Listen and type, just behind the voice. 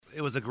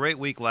It was a great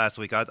week last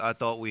week. I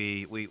thought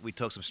we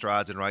took some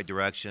strides in the right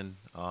direction.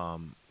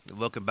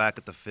 Looking back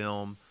at the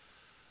film,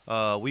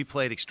 we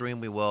played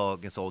extremely well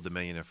against Old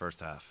Dominion in the first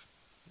half,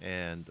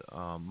 and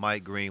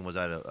Mike Green was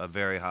at a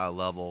very high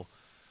level.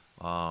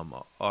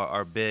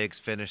 Our bigs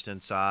finished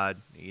inside.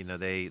 You know,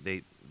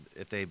 they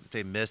if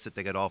they missed it,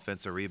 they got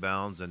offensive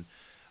rebounds, and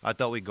I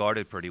thought we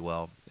guarded pretty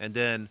well. And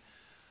then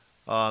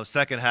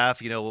second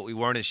half, you know, we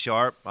weren't as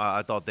sharp.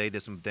 I thought they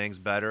did some things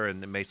better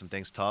and made some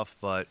things tough,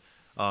 but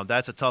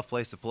that's a tough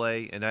place to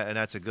play, and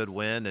that's a good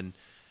win.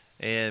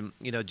 And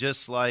you know,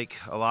 just like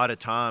a lot of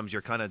times,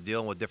 you're kind of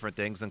dealing with different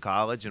things in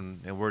college,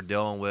 and we're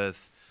dealing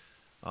with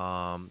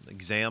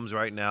exams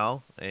right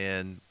now,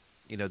 and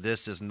you know,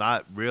 this is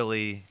not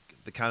really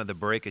the kind of the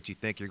break that you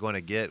think you're going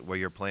to get, where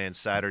you're playing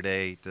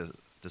Saturday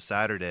to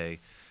Saturday.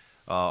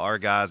 Our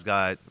guys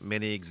got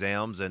many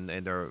exams, and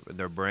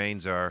their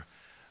brains are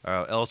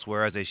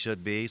elsewhere as they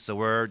should be. So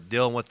we're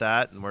dealing with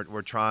that, and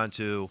we're trying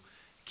to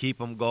keep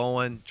them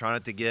going,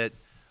 trying to get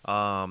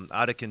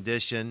out of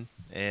condition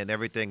and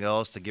everything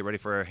else to get ready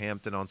for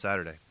Hampton on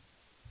Saturday.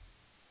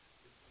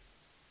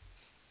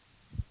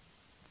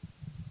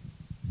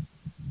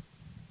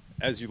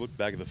 As you look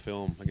back at the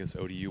film against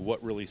ODU,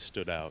 what really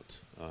stood out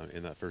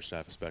in that first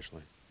half,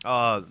 especially?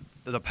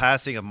 The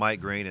passing of Mike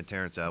Green and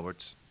Terrence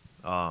Edwards.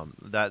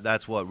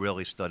 That's what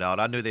really stood out.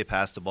 I knew they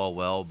passed the ball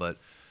well, but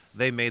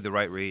they made the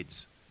right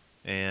reads.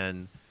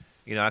 And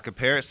you know, I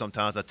compare it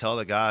sometimes. I tell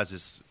the guys,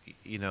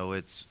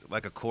 it's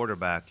like a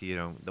quarterback. You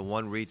know, the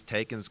one read's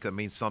taken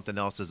means something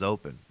else is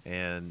open.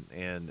 And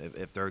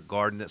if they're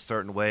guarding it a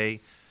certain way,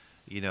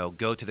 you know,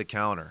 go to the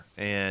counter.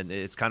 And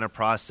it's kind of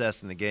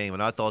processing the game.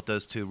 And I thought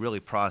those two really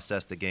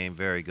processed the game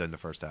very good in the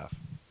first half.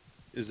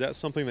 Is that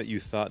something that you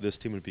thought this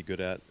team would be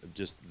good at,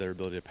 just their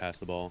ability to pass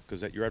the ball?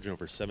 Because you're averaging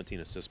over 17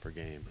 assists per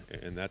game,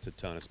 and that's a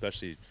ton,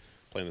 especially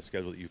playing the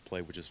schedule that you've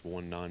played with just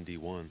one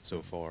non-D1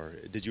 so far.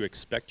 Did you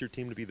expect your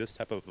team to be this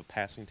type of a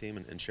passing team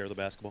and share the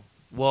basketball?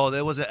 Well,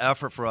 there was an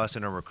effort for us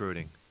in our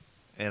recruiting.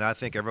 And I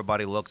think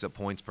everybody looks at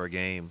points per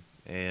game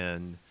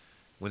and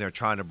when they're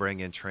trying to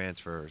bring in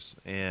transfers.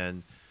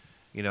 And,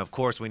 you know, of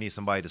course we need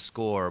somebody to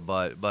score,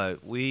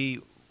 but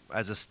we,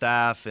 as a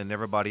staff and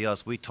everybody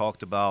else, we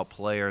talked about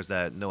players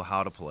that know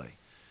how to play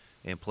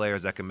and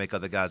players that can make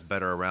other guys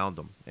better around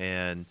them.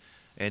 And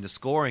the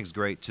scoring's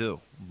great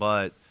too.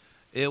 But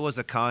it was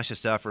a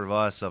conscious effort of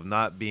us of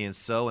not being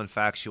so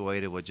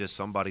infatuated with just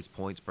somebody's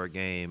points per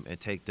game and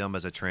take them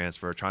as a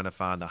transfer, trying to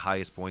find the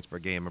highest points per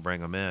game and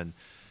bring them in.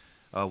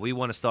 We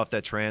wanted stuff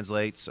that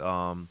translates.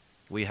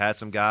 We had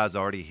some guys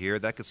already here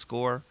that could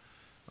score,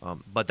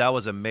 but that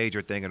was a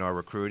major thing in our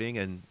recruiting,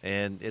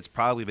 and it's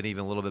probably been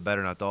even a little bit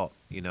better than I thought.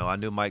 You know, I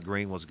knew Mike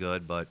Green was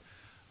good, but,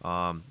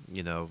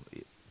 you know,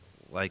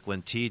 like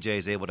when TJ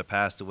is able to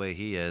pass the way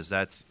he is,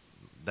 that's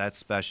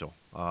special,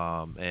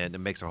 and it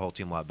makes our whole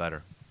team a lot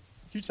better.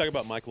 Can you talk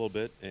about Mike a little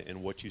bit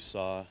and what you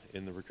saw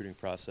in the recruiting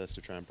process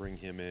to try and bring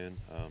him in?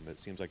 It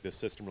seems like this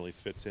system really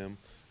fits him.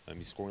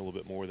 He's scoring a little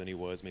bit more than he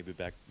was maybe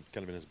back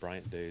kind of in his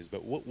Bryant days.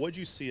 But what did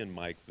you see in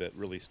Mike that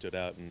really stood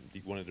out and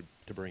you wanted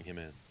to bring him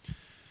in?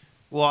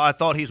 Well, I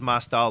thought he's my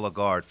style of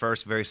guard.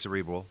 First, very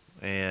cerebral,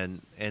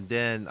 and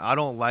then I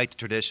don't like the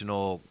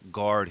traditional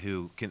guard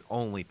who can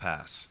only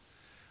pass.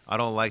 I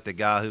don't like the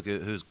guy who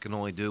can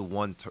only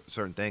do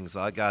certain things.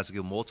 I like guys who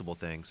do multiple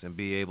things and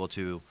be able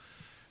to.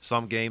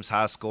 Some games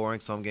high scoring,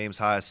 some games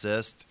high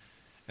assist.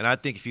 And I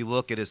think if you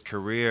look at his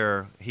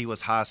career, he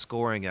was high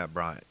scoring at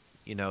Bryant.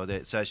 You know,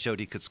 that showed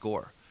he could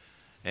score.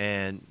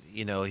 And,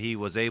 you know, he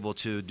was able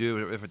to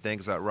do different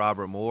things like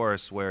Robert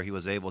Morris, where he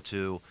was able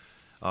to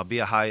be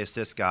a high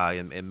assist guy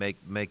and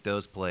make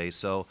those plays.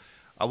 So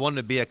I wanted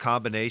to be a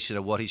combination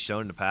of what he's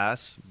shown in the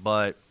past,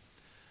 but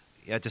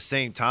at the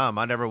same time,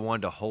 I never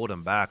wanted to hold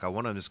him back. I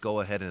wanted him to just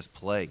go ahead and just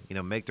play. You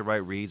know, make the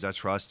right reads. I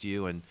trust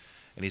you, and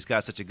he's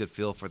got such a good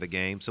feel for the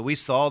game. So we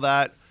saw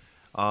that,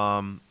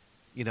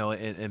 you know,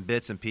 in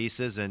bits and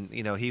pieces. And,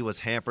 you know, he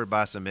was hampered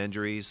by some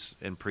injuries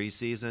in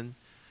preseason.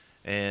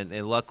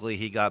 And luckily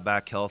he got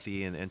back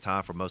healthy in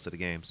time for most of the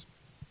games.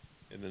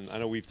 And then I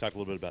know we've talked a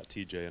little bit about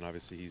TJ, and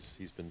obviously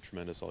he's been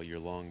tremendous all year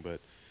long. But,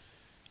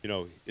 you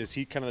know, is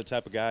he kind of the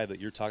type of guy that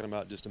you're talking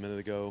about just a minute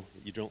ago?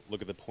 You don't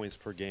look at the points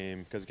per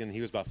game because, again, he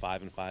was about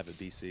 5 and 5 at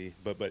BC.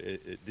 But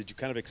did you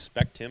kind of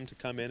expect him to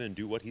come in and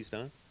do what he's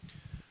done?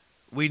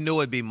 We knew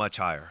it'd be much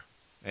higher,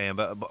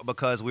 but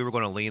because we were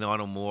going to lean on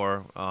him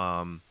more.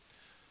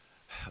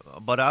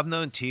 But I've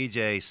known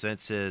TJ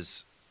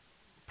since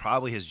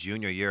probably his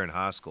junior year in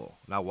high school,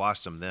 and I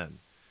watched him then.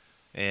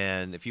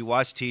 And if you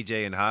watch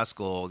TJ in high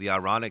school, the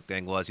ironic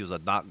thing was he was a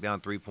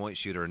knockdown three-point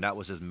shooter, and that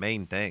was his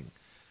main thing.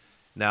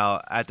 Now,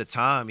 at the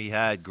time, he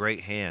had great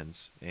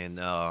hands and,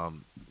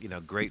 you know,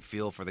 great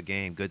feel for the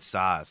game, good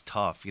size,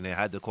 tough. You know,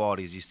 had the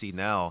qualities you see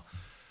now.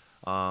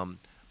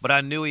 But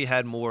I knew he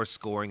had more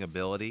scoring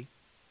ability.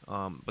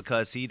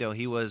 Because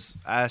he was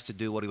asked to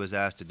do what he was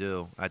asked to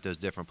do at those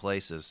different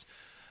places.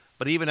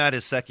 But even at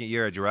his second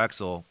year at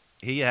Drexel,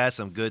 he had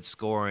some good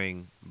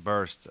scoring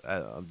bursts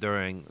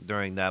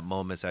during that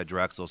moments at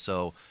Drexel.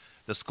 So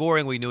The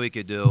scoring we knew he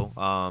could do.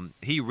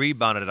 He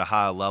rebounded at a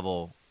high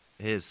level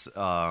his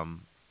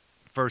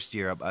first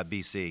year at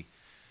BC.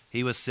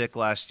 He was sick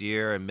last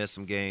year and missed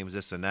some games,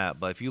 this and that.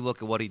 But if you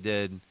look at what he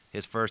did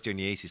his first year in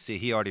the ACC,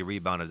 he already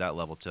rebounded that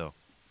level too.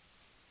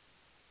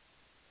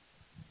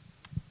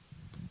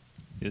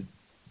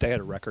 They had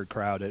a record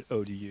crowd at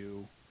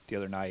ODU the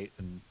other night,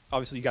 and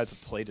obviously you guys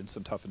have played in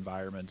some tough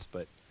environments,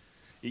 but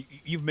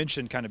you've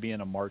mentioned kind of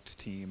being a marked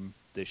team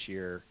this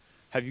year.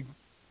 Have you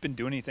been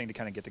doing anything to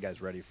kind of get the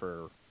guys ready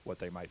for what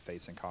they might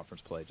face in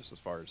conference play, just as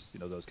far as,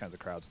 those kinds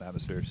of crowds and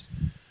atmospheres?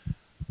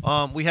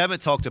 We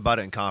haven't talked about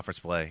it in conference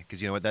play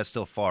because, that's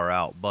still far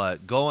out.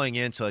 But going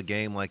into a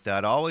game like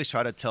that, I always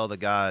try to tell the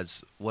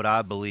guys what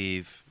I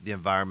believe the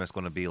environment's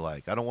going to be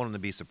like. I don't want them to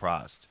be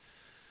surprised.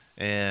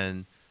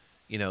 And,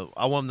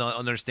 I want them to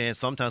understand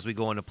sometimes we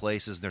go into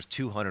places and there's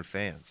 200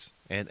 fans.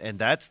 And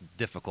that's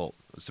difficult,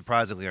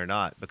 surprisingly or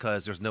not,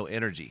 because there's no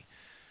energy.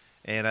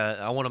 And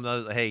I want them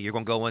to know, hey, you're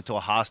going to go into a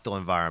hostile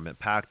environment,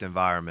 packed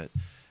environment.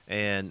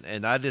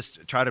 And I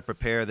just try to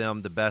prepare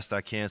them the best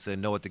I can so they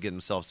know what to get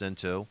themselves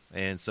into,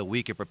 and so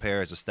we can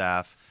prepare as a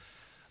staff.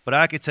 But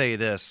I can tell you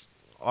this,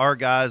 our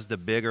guys, the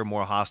bigger,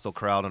 more hostile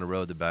crowd on the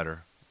road, the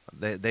better.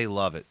 They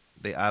love it.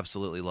 They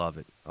absolutely love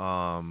it.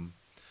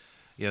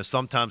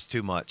 Sometimes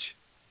too much.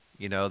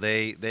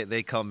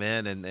 They come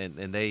in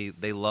and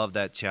they love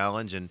that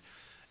challenge, and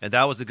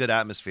that was a good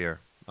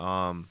atmosphere.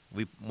 When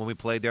we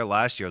played there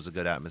last year, it was a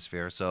good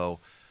atmosphere. So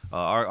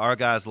our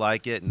guys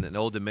like it, and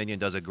Old Dominion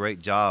does a great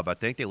job. I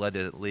think they led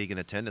the league in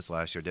attendance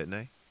last year, didn't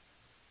they?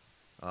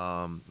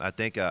 I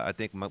think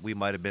we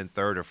might have been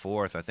third or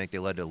fourth. I think they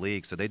led the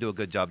league, so they do a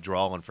good job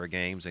drawing for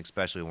games,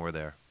 especially when we're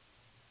there.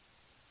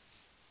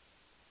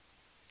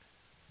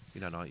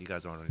 You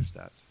guys aren't on your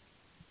stats.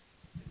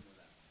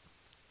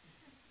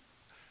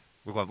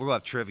 We're going to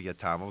have trivia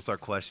time. We'll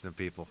start questioning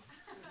people.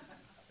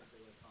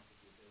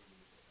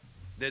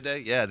 Did they?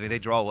 Yeah, they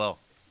draw well.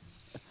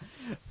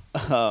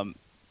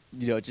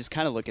 Just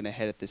kind of looking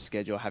ahead at this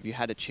schedule, have you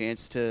had a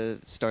chance to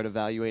start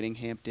evaluating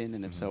Hampton?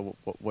 And if so,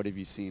 what have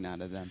you seen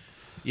out of them?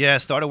 Yeah,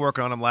 started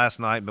working on them last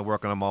night. Been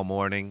working on them all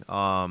morning.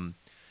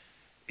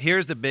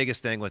 Here's the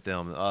biggest thing with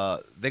them.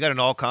 They got an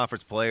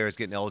all-conference player is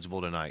getting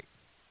eligible tonight.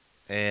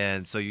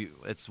 And so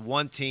it's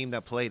one team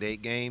that played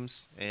 8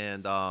 games.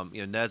 And,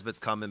 Nesbitt's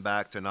coming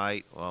back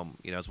tonight,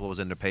 that's what was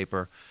in the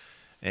paper.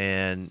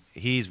 And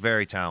he's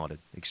very talented,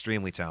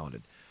 extremely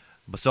talented.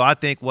 So I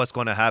think what's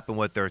going to happen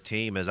with their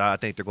team is I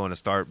think they're going to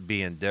start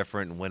being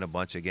different and win a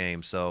bunch of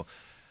games. So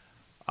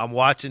I'm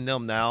watching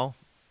them now.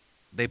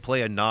 They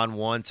play a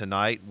non-1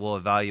 tonight. We'll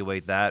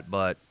evaluate that.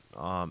 But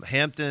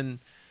Hampton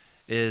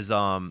is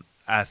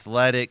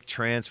athletic,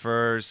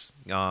 transfers,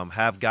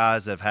 have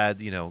guys that have had,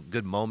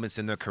 good moments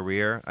in their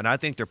career. And I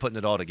think they're putting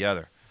it all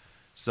together.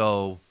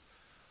 So,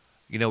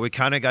 we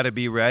kind of got to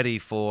be ready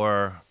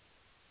for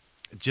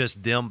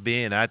just them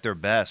being at their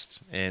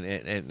best,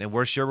 and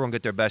we're sure we're going to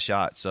get their best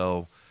shot.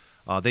 So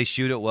they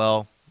shoot it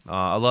well.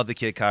 I love the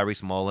kid Kyrie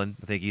Smolin.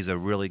 I think he's a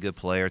really good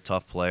player,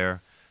 tough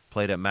player.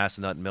 Played at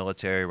Massanutten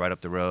Military right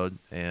up the road.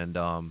 And,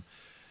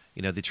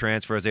 the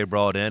transfers they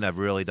brought in have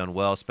really done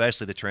well,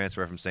 especially the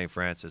transfer from St.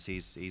 Francis.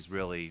 He's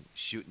really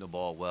shooting the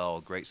ball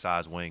well, great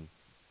size wing.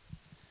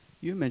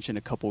 You mentioned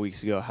a couple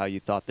weeks ago how you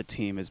thought the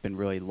team has been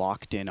really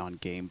locked in on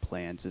game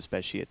plans,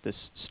 especially at the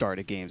start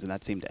of games, and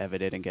that seemed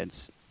evident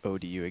against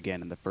ODU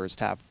again in the first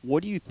half.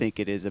 What do you think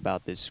it is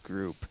about this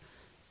group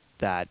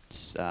that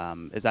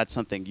is that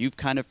something you've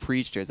kind of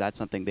preached, or is that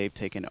something they've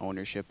taken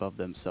ownership of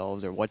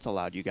themselves, or what's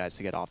allowed you guys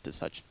to get off to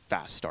such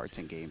fast starts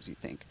in games, you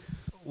think?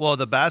 Well,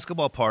 the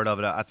basketball part of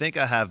it, I think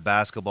I have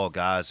basketball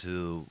guys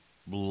who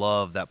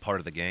love that part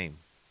of the game.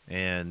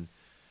 And,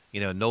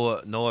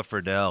 Noah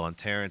Friedel and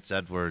Terrence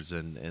Edwards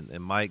and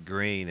Mike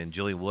Green and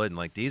Julian Wooden,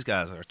 like these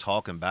guys are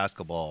talking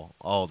basketball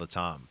all the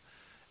time.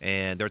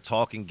 And they're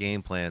talking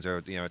game plans,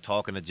 or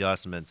talking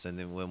adjustments. And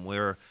then when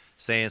we're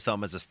saying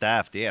something as a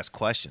staff, they ask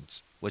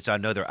questions, which I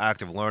know they're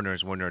active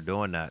learners when they're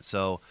doing that.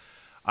 So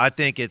I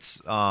think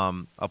it's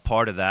a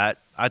part of that.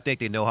 I think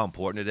they know how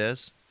important it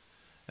is.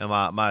 And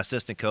my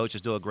assistant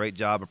coaches do a great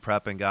job of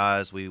prepping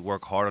guys. We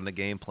work hard on the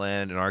game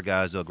plan, and our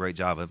guys do a great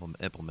job of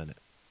implementing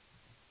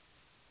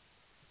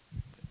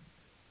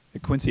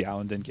it. Quincy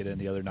Allen didn't get in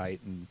the other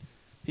night, and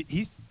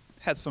he's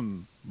had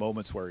some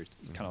moments where it's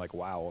kind of like,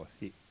 wow,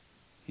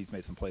 he's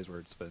made some plays where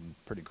it's been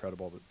pretty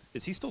incredible. But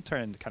is he still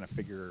trying to kind of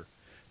figure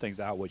things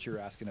out, what you're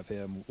asking of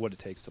him, what it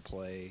takes to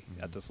play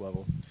at this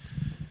level?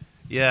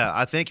 Yeah,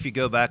 I think if you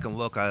go back and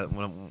look,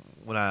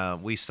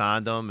 when we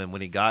signed him and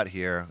when he got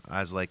here, I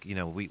was like,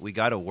 we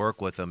got to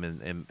work with him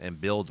and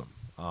build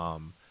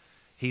him.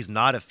 He's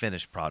not a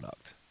finished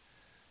product.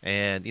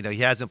 And,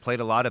 he hasn't played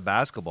a lot of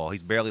basketball.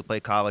 He's barely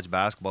played college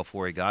basketball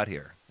before he got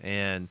here.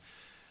 And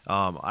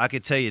I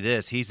could tell you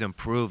this, he's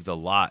improved a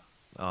lot.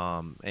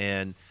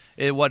 And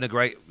it wasn't a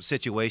great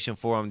situation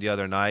for him the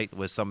other night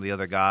with some of the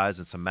other guys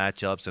and some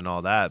matchups and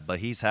all that. But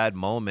he's had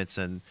moments,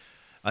 and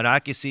I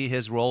can see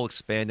his role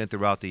expanding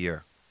throughout the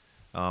year.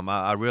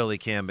 I really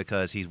can,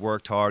 because he's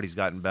worked hard. He's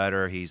gotten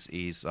better. He's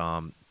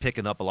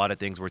picking up a lot of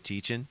things we're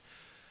teaching.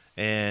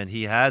 and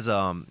he has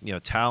talent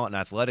and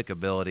athletic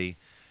ability.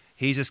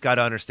 He's just got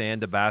to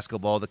understand the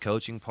basketball, the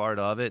coaching part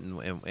of it,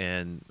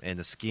 and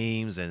the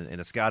schemes and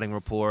the scouting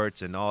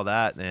reports and all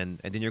that, and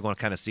then you're going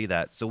to kind of see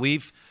that. So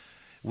we've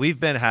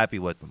been happy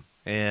with him.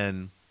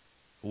 And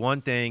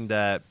one thing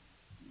that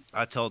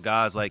I tell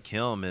guys like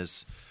him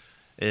is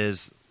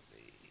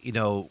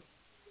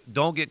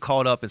don't get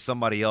caught up in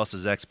somebody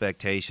else's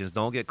expectations.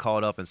 Don't get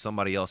caught up in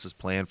somebody else's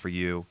plan for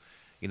you.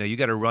 You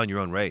got to run your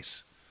own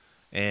race.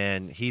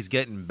 And he's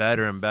getting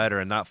better and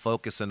better and not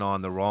focusing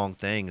on the wrong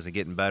things and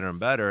getting better and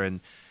better. And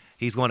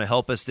he's going to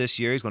help us this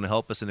year. He's going to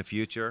help us in the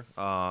future.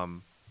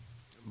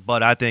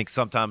 But I think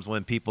sometimes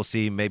when people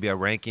see maybe a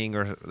ranking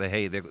or,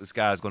 hey, this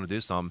guy's going to do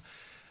something,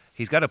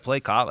 he's got to play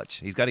college.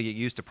 He's got to get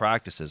used to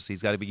practices.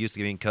 He's got to be used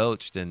to being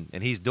coached, and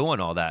he's doing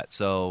all that.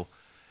 So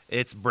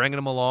it's bringing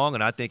him along,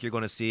 and I think you're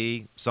going to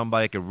see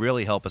somebody that could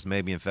really help us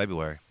maybe in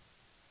February.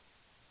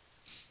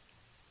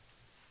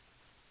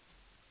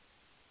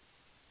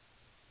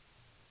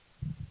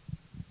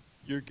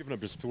 You're giving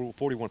up just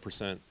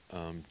 41%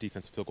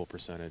 defensive field goal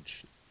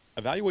percentage.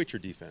 Evaluate your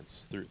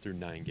defense through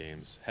 9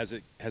 games. Has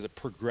it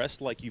progressed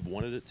like you've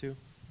wanted it to?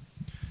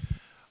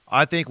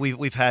 I think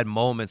we've had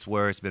moments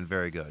where it's been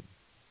very good,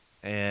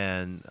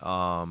 and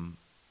one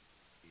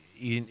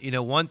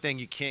thing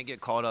you can't get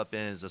caught up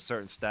in is a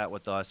certain stat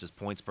with us is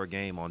points per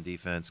game on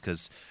defense,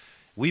 because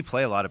we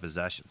play a lot of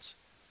possessions,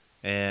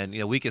 and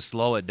we can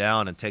slow it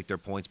down and take their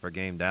points per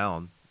game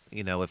down.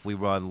 If we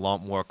run a lot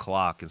more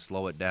clock and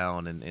slow it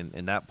down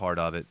and that part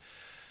of it.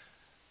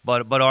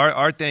 But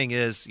our thing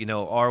is,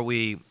 are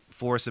we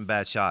forcing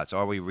bad shots?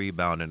 Are we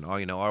rebounding?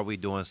 Are we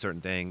doing certain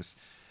things?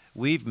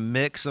 We've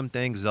mixed some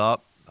things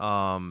up,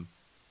 kind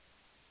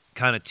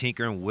of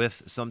tinkering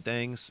with some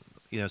things,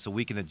 so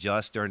we can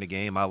adjust during the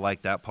game. I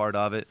like that part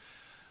of it.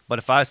 But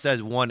if I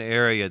said one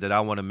area that I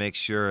want to make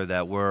sure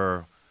that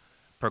we're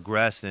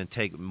progressing and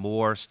take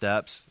more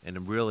steps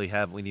and really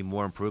we need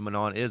more improvement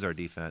on is our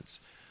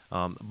defense.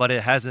 But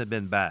it hasn't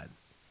been bad.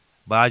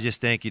 But I just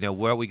think,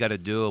 where we got to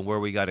do and where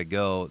we got to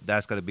go,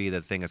 that's got to be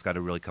the thing that's got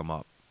to really come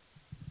up.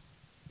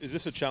 Is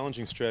this a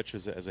challenging stretch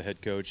as a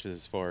head coach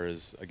as far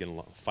as,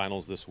 again,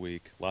 finals this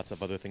week, lots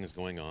of other things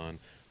going on?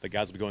 The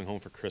guys will be going home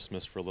for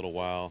Christmas for a little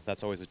while.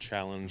 That's always a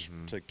challenge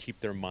to keep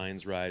their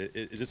minds right.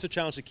 Is this a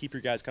challenge to keep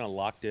your guys kind of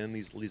locked in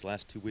these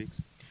last 2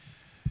 weeks?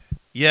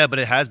 Yeah, but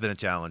it has been a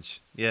challenge.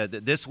 Yeah,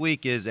 this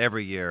week is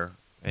every year.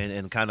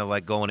 And kind of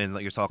like going in,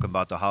 like you're talking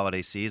about the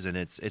holiday season,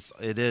 it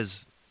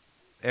is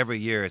every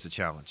year it's a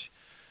challenge.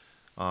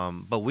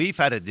 But we've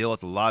had to deal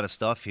with a lot of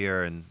stuff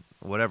here, and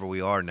whatever we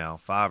are now,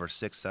 5 or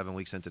 6, 7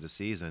 weeks into the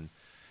season,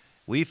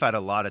 we've had a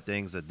lot of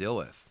things to deal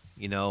with,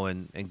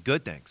 and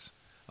good things.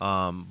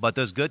 But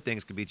those good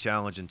things can be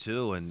challenging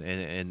too,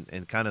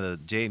 and kind of the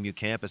JMU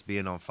campus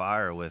being on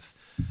fire with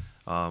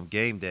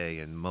game day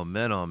and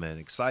momentum and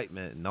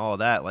excitement and all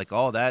that. Like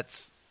all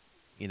that's,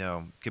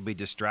 could be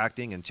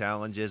distracting and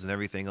challenges and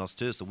everything else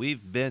too. So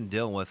we've been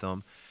dealing with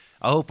them.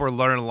 I hope we're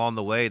learning along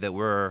the way that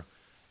we're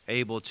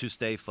able to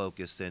stay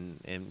focused and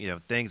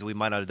things that we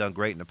might not have done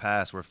great in the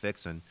past we're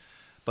fixing.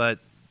 But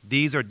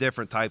these are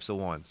different types of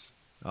ones.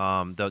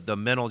 The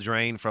mental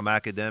drain from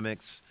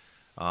academics,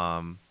 we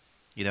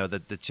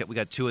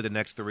got 2 of the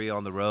next 3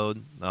 on the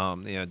road,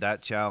 that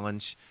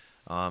challenge.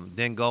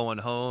 Then going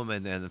home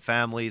and the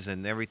families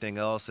and everything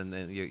else, and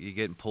then you're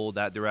getting pulled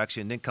that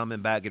direction. Then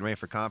coming back, getting ready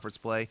for conference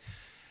play.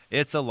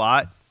 It's a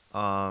lot,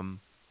 but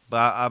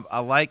I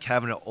like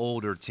having an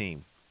older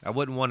team. I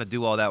wouldn't want to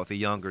do all that with a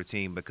younger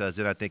team because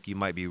then I think you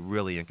might be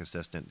really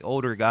inconsistent.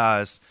 Older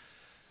guys,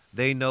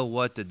 they know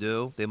what to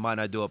do. They might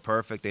not do it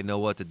perfect. They know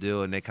what to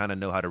do, and they kind of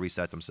know how to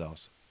reset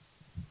themselves.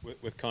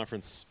 With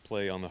conference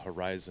play on the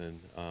horizon,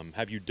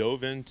 have you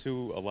dove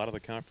into a lot of the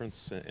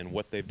conference and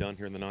what they've done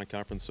here in the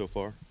non-conference so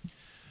far?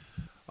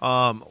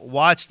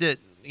 Watched it,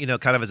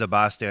 kind of as a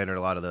bystander. A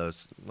lot of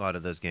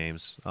those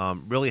games.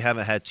 Really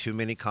haven't had too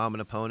many common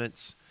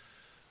opponents.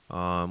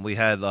 We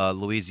had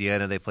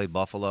Louisiana. They played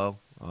Buffalo.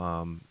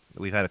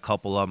 We've had a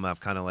couple of them. I've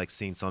kind of like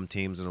seen some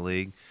teams in the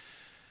league.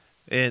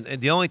 And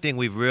the only thing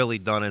we've really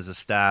done as a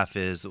staff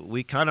is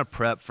we kind of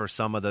prep for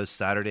some of those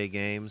Saturday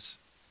games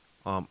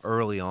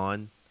early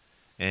on,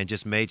 and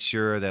just made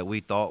sure that we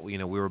thought we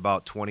were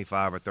about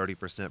 25 or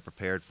 30%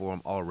 prepared for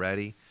them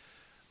already,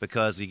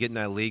 because you get in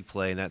that league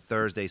play and that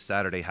Thursday,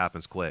 Saturday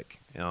happens quick.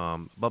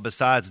 But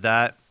besides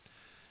that,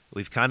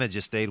 we've kind of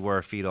just stayed where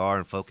our feet are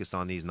and focused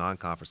on these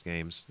non-conference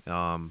games,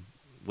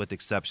 with the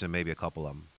exception of maybe a couple of them.